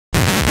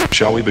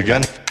Shall we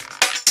begin?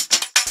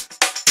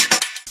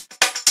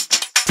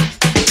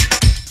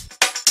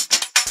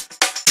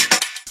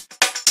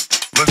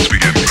 Let's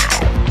begin now.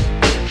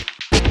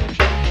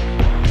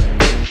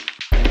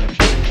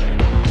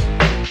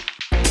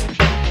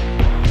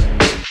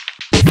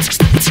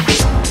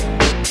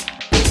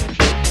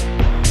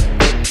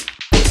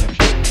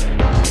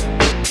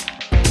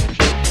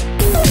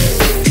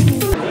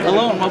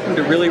 Hello and welcome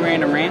to Really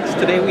Random Rants.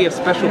 Today we have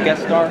special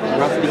guest star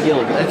Rusty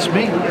Gilligan. That's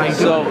me. How you doing?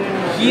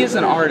 So he is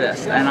an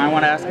artist and I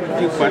want to ask him a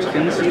few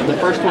questions. The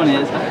first one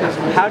is,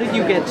 how did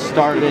you get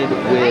started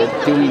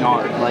with doing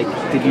art? Like,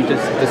 did you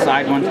just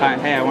decide one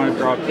time, hey, I want to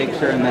draw a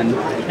picture, and then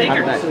how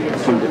did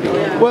that come to be?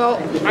 Well,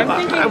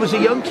 I was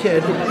a young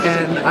kid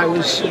and I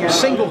was a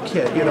single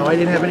kid. You know, I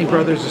didn't have any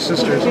brothers or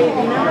sisters,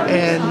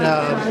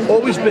 and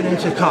always been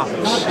into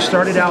comics.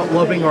 Started out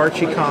loving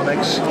Archie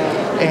comics,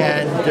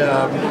 and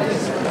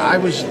I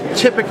was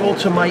typical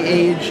to my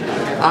age.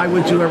 I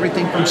would do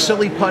everything from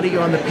silly putty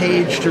on the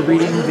page to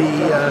reading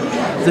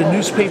the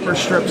newspaper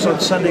strips on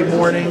Sunday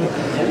morning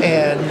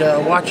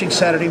and watching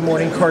Saturday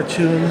morning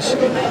cartoons.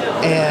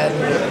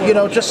 And, you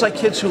know, just like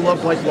kids who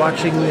love like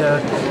watching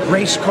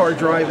race car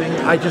driving,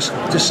 I just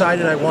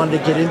decided I wanted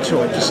to get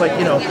into it. Just like,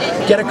 you know,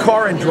 get a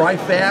car and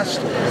drive fast.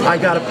 I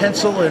got a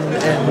pencil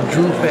and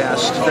drew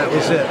fast. That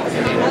was it.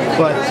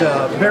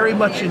 But very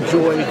much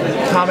enjoyed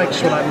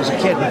comics when I was a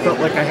kid and felt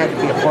like I had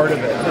to be a part of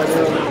it.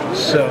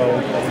 So,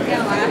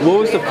 what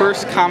was the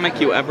first comic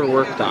you ever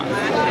worked on?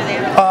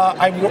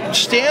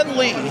 Stan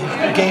Lee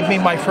gave me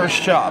my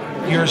first job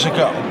years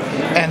ago,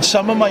 and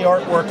some of my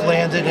artwork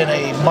landed in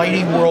a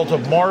Mighty World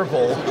of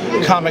Marvel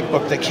comic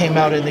book that came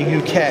out in the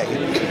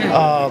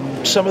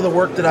UK. Some of the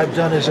work that I've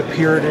done has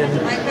appeared in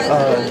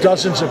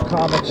dozens of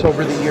comics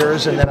over the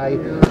years, and then I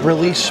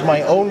released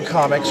my own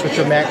comics, which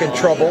are Mac and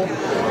Trouble.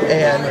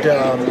 And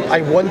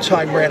I one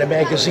time ran a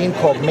magazine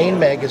called Main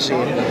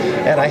Magazine,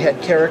 and I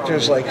had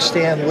characters like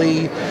Stan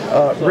Lee,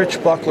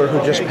 Rich Buckler,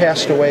 who just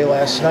passed away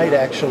last night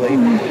actually,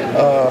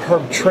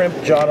 Herb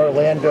Trimp, John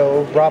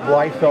Orlando, Rob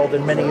Liefeld,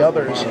 and many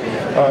others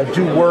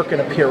do work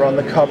and appear on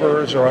the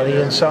covers or on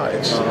the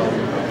insides.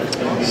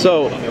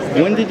 So,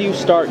 when did you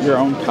start your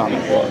own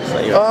comic books?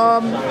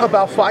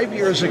 About 5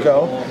 years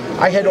ago.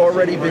 I had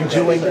already been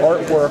doing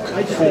artwork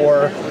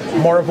for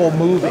Marvel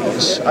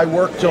movies. I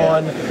worked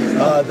on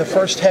the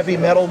first heavy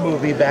metal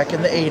movie back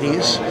in the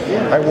 80s.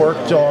 I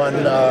worked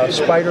on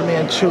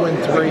Spider-Man 2 and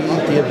 3,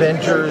 The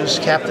Avengers,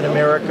 Captain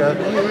America.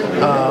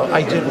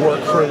 I did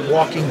work for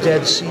Walking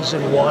Dead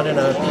Season 1 and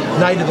a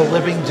Night of the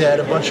Living Dead,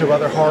 a bunch of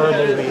other horror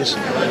movies.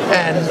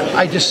 And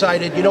I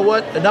decided, you know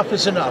what, enough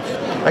is enough.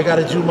 I got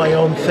to do my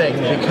own thing,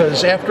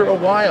 because after a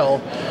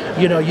while,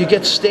 you know, you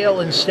get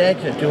stale and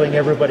stagnant doing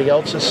everybody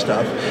else's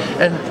stuff.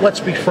 And let's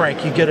be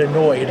frank, you get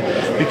annoyed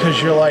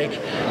because you're like,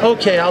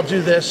 okay, I'll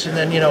do this, and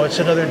then, you know, it's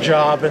another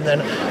job, and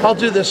then I'll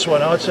do this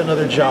one, oh, it's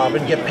another job,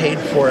 and get paid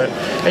for it.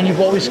 And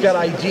you've always got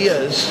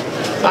ideas.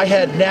 I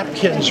had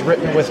napkins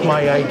written with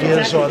my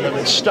ideas on them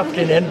and stuffed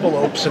in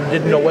envelopes and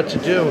didn't know what to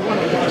do.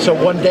 So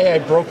one day I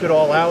broke it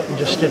all out and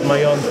just did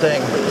my own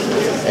thing.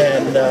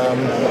 And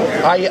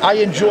I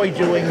enjoy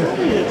doing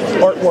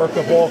artwork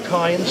of all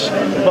kinds,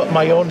 but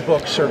my own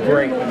books are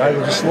great.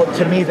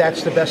 To me,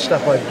 that's the best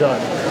stuff I've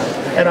done.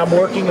 And I'm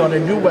working on a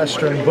new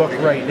Western book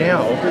right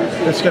now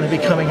that's going to be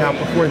coming out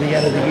before the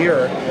end of the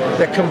year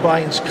that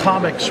combines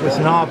comics with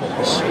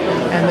novels.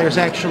 And there's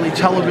actually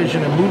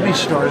television and movie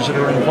stars that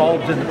are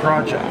involved in the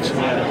project.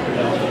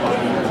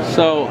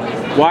 So,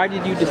 why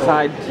did you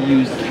decide to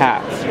use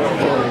cats?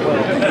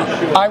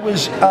 I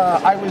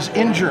was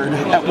injured.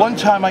 At one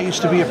time I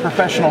used to be a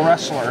professional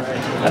wrestler,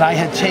 and I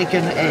had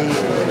taken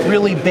a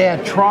really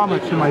bad trauma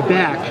to my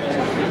back,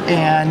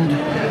 and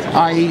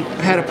I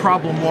had a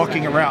problem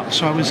walking around,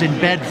 so I was in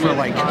bed for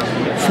like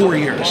 4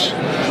 years.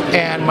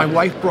 And my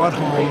wife brought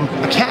home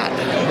a cat,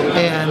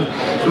 and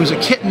it was a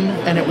kitten,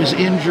 and it was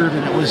injured,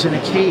 and it was in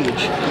a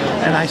cage.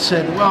 And I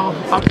said, well,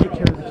 I'll take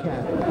care of the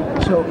cat.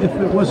 So if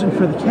it wasn't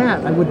for the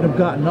cat, I wouldn't have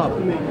gotten up.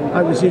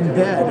 I was in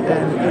bed,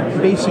 and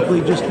it basically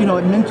just, you know,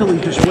 it mentally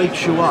just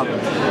wakes you up.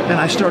 And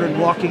I started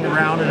walking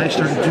around, and I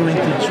started doing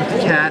things with the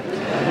cat.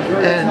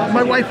 And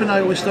my wife and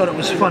I always thought it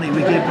was funny. We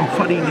gave them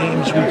funny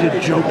names, we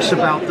did jokes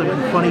about them,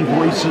 and funny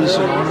voices,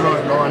 and on and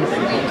on and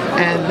on.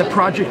 And the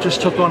project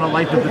just took on a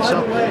life of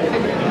itself.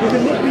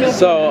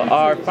 So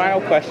our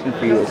final question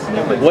for you is,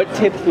 what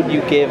tips would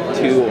you give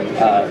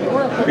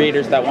to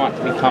creators that want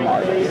to become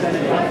artists?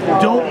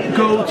 Don't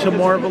go to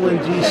Marvel and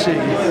DC.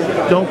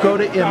 Don't go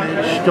to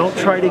Image. Don't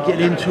try to get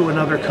into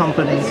another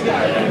company.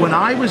 When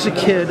I was a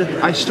kid,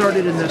 I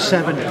started in the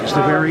 70s,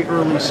 the very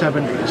early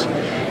 70s.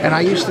 And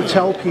I used to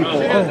tell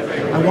people,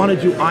 oh, I want to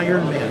do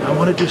Iron Man, I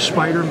want to do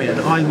Spider-Man,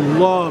 I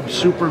love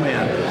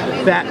Superman,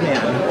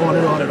 Batman, on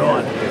and on and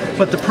on.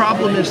 But the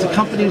problem is the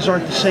companies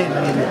aren't the same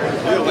anymore.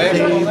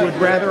 They would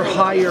rather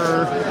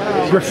hire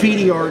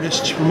graffiti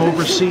artists from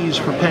overseas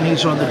for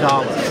pennies on the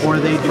dollar, or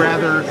they'd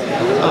rather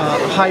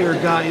hire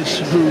guys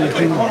who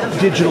do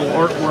digital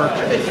artwork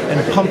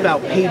and pump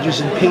out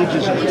pages and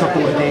pages in a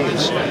couple of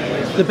days.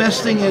 The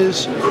best thing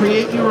is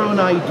create your own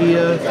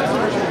idea,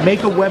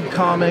 make a web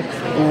comic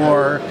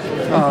or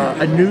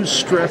a news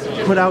strip,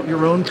 put out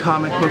your own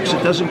comic books.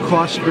 It doesn't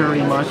cost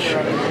very much.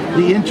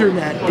 The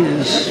internet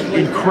is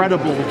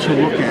incredible to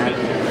look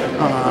at.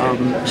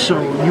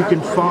 So you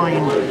can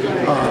find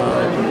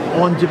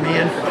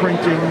on-demand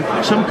printing.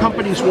 Some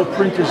companies will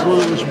print as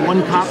little as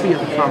one copy of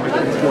the comic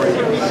book for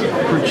you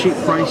for cheap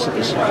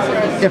prices.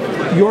 If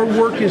your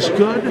work is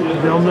good,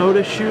 they'll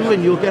notice you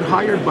and you'll get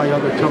hired by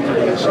other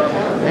companies.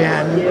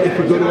 And if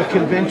you go to a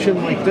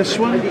convention like this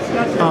one,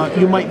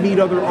 you might meet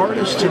other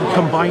artists and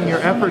combine your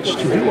efforts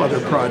to do other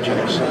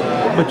projects.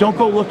 But don't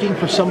go looking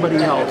for somebody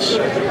else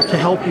to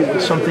help you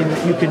with something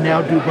that you can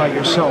now do by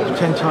yourself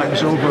 10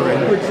 times over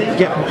and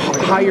get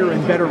higher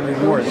and better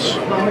rewards.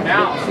 All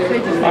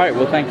right,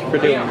 well, thank you for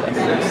doing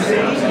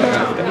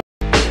this.